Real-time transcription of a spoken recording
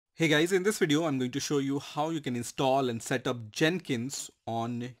Hey guys, in this video I'm going to show you how you can install and set up Jenkins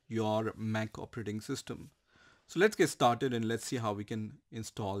on your Mac operating system. So let's get started and let's see how we can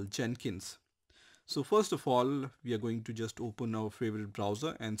install Jenkins. So first of all, we are going to just open our favorite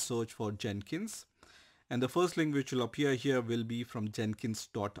browser and search for Jenkins. And the first link which will appear here will be from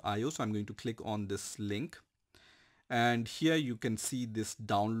jenkins.io. So I'm going to click on this link. And here you can see this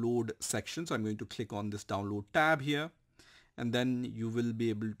download section. So I'm going to click on this download tab here. And then you will be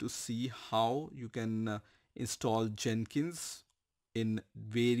able to see how you can install Jenkins in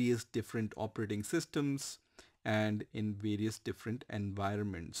various different operating systems and in various different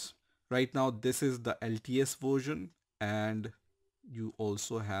environments. Right now this is the LTS version and you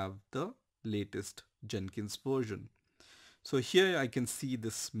also have the latest Jenkins version. So here I can see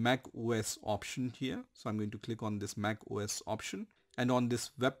this MacOS option here. So I'm going to click on this MacOS option, and on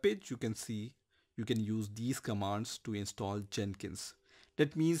this web page you can see you can use these commands to install Jenkins.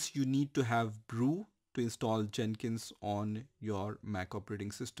 That means you need to have brew to install Jenkins on your Mac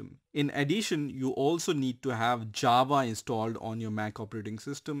operating system. In addition, you also need to have Java installed on your Mac operating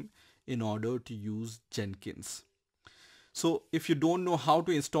system in order to use Jenkins. So if you don't know how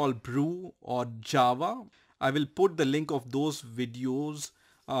to install brew or Java, I will put the link of those videos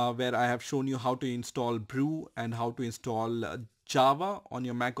where I have shown you how to install brew and how to install Java on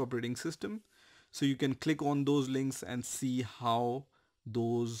your Mac operating system. So you can click on those links and see how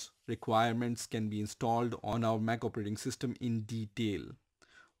those requirements can be installed on our Mac operating system in detail.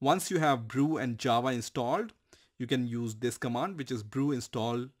 Once you have brew and Java installed, you can use this command, which is brew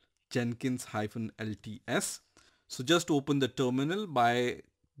install Jenkins-LTS. So just open the terminal by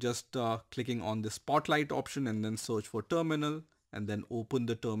just clicking on the spotlight option and then search for terminal and then open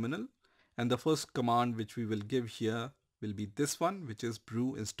the terminal. And the first command which we will give here will be this one, which is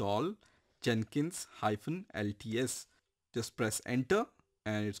brew install Jenkins-LTS. Just press enter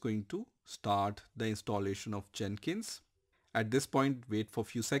and it's going to start the installation of Jenkins. At this point, wait for a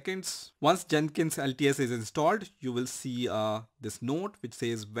few seconds. Once Jenkins LTS is installed, you will see this note which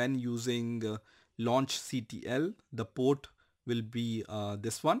says when using launchctl, the port will be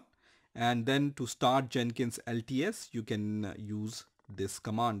this one. And then to start Jenkins LTS, you can use this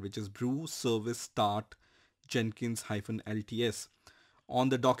command, which is brew service start Jenkins-LTS. On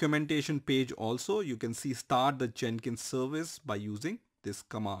the documentation page also, you can see start the Jenkins service by using this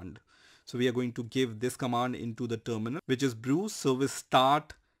command. So we are going to give this command into the terminal, which is brew service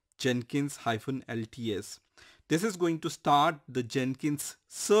start Jenkins-LTS. This is going to start the Jenkins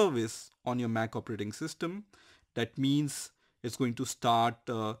service on your Mac operating system. That means it's going to start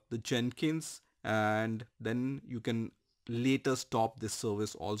the Jenkins, and then you can later stop this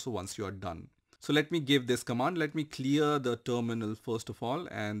service also once you are done. So let me give this command. Let me clear the terminal first of all,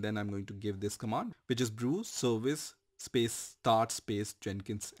 and then I'm going to give this command, which is brew service space start space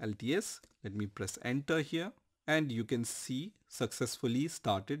Jenkins LTS. Let me press enter here, and you can see successfully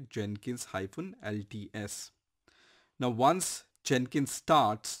started Jenkins-LTS. Now once Jenkins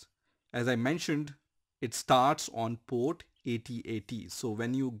starts, as I mentioned, it starts on port 8080. So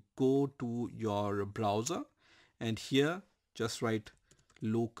when you go to your browser and here just write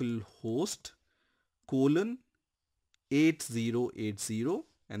localhost colon 8080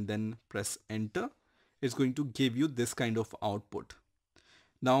 and then press enter, it's going to give you this kind of output.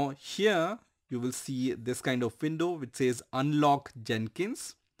 Now here you will see this kind of window which says unlock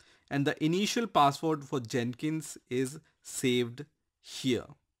Jenkins, and the initial password for Jenkins is saved here.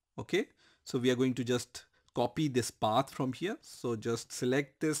 Okay, so we are going to just copy this path from here. So just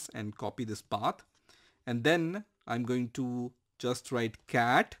select this and copy this path, and then I'm going to just write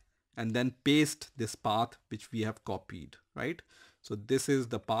cat and then paste this path which we have copied, right? So this is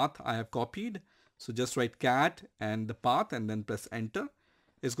the path I have copied. So just write cat and the path and then press enter.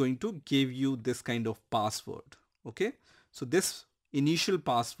 Is going to give you this kind of password. Okay, so this initial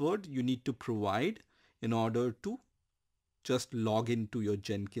password you need to provide in order to just log into your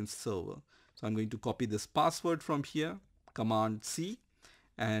Jenkins server. So I'm going to copy this password from here, Command C,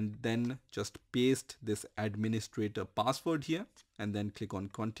 and then just paste this administrator password here and then click on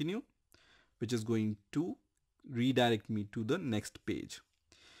continue, which is going to redirect me to the next page.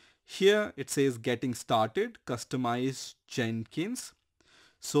 Here it says getting started, customize Jenkins.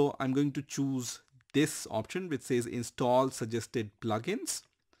 So I'm going to choose this option which says install suggested plugins,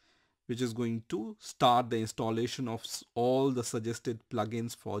 which is going to start the installation of all the suggested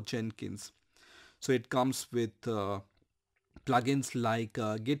plugins for Jenkins. So it comes with plugins like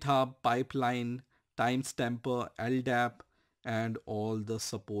GitHub, Pipeline, Timestamper, LDAP, and all the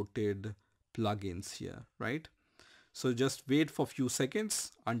supported plugins here, right? So just wait for a few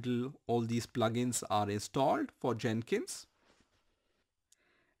seconds until all these plugins are installed for Jenkins.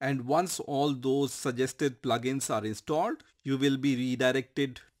 And once all those suggested plugins are installed, you will be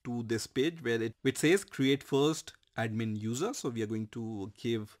redirected to this page where it says create first admin user. So we are going to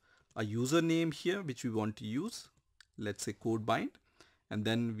give a username here which we want to use. Let's say Codebind, and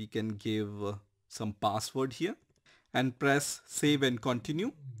then we can give some password here and press save and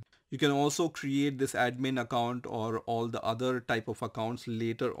continue. You can also create this admin account or all the other type of accounts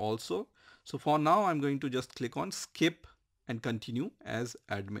later also. So for now, I'm going to just click on skip and continue as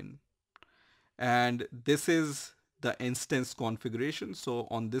admin. And this is the instance configuration. So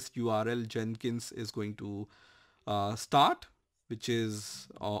on this URL, Jenkins is going to start, which is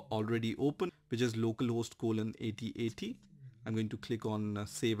already open, which is localhost colon 8080. I'm going to click on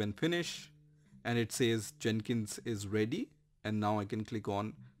save and finish, and it says Jenkins is ready. And now I can click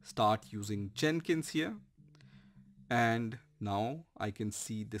on start using Jenkins here. And now I can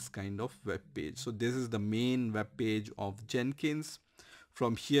see this kind of web page. So this is the main web page of Jenkins.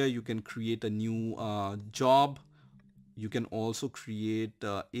 From here, you can create a new job. You can also create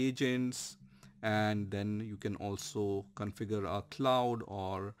agents, and then you can also configure a cloud,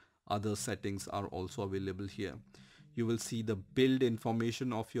 or other settings are also available here. You will see the build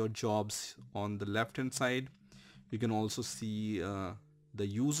information of your jobs on the left hand side. You can also see the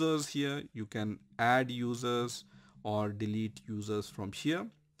users here. You can add users or delete users from here.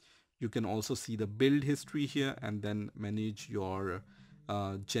 You can also see the build history here, and then manage your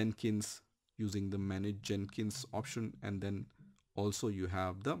Jenkins using the manage Jenkins option, and then also you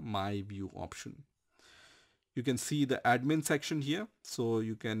have the my view option. You can see the admin section here, so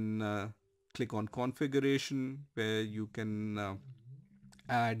you can click on configuration, where you can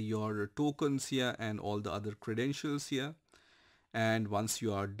add your tokens here and all the other credentials here. And once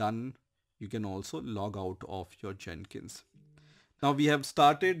you are done, you can also log out of your Jenkins. Now we have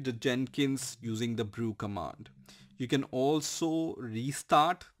started the Jenkins using the brew command. You can also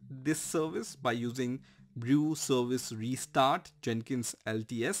restart this service by using brew service restart Jenkins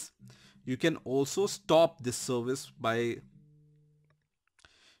LTS. You can also stop this service by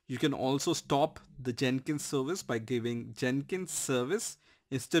the Jenkins service by giving Jenkins service.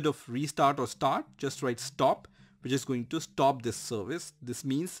 Instead of restart or start, just write stop, which is going to stop this service. This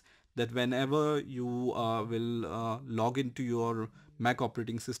means that whenever you will log into your Mac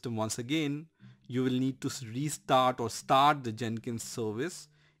operating system once again, you will need to restart or start the Jenkins service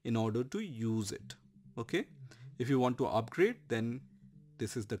in order to use it. Okay. If you want to upgrade, then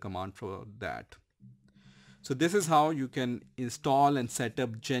this is the command for that. So this is how you can install and set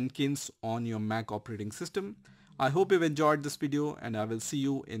up Jenkins on your Mac operating system. I hope you've enjoyed this video, and I will see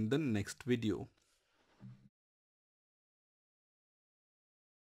you in the next video.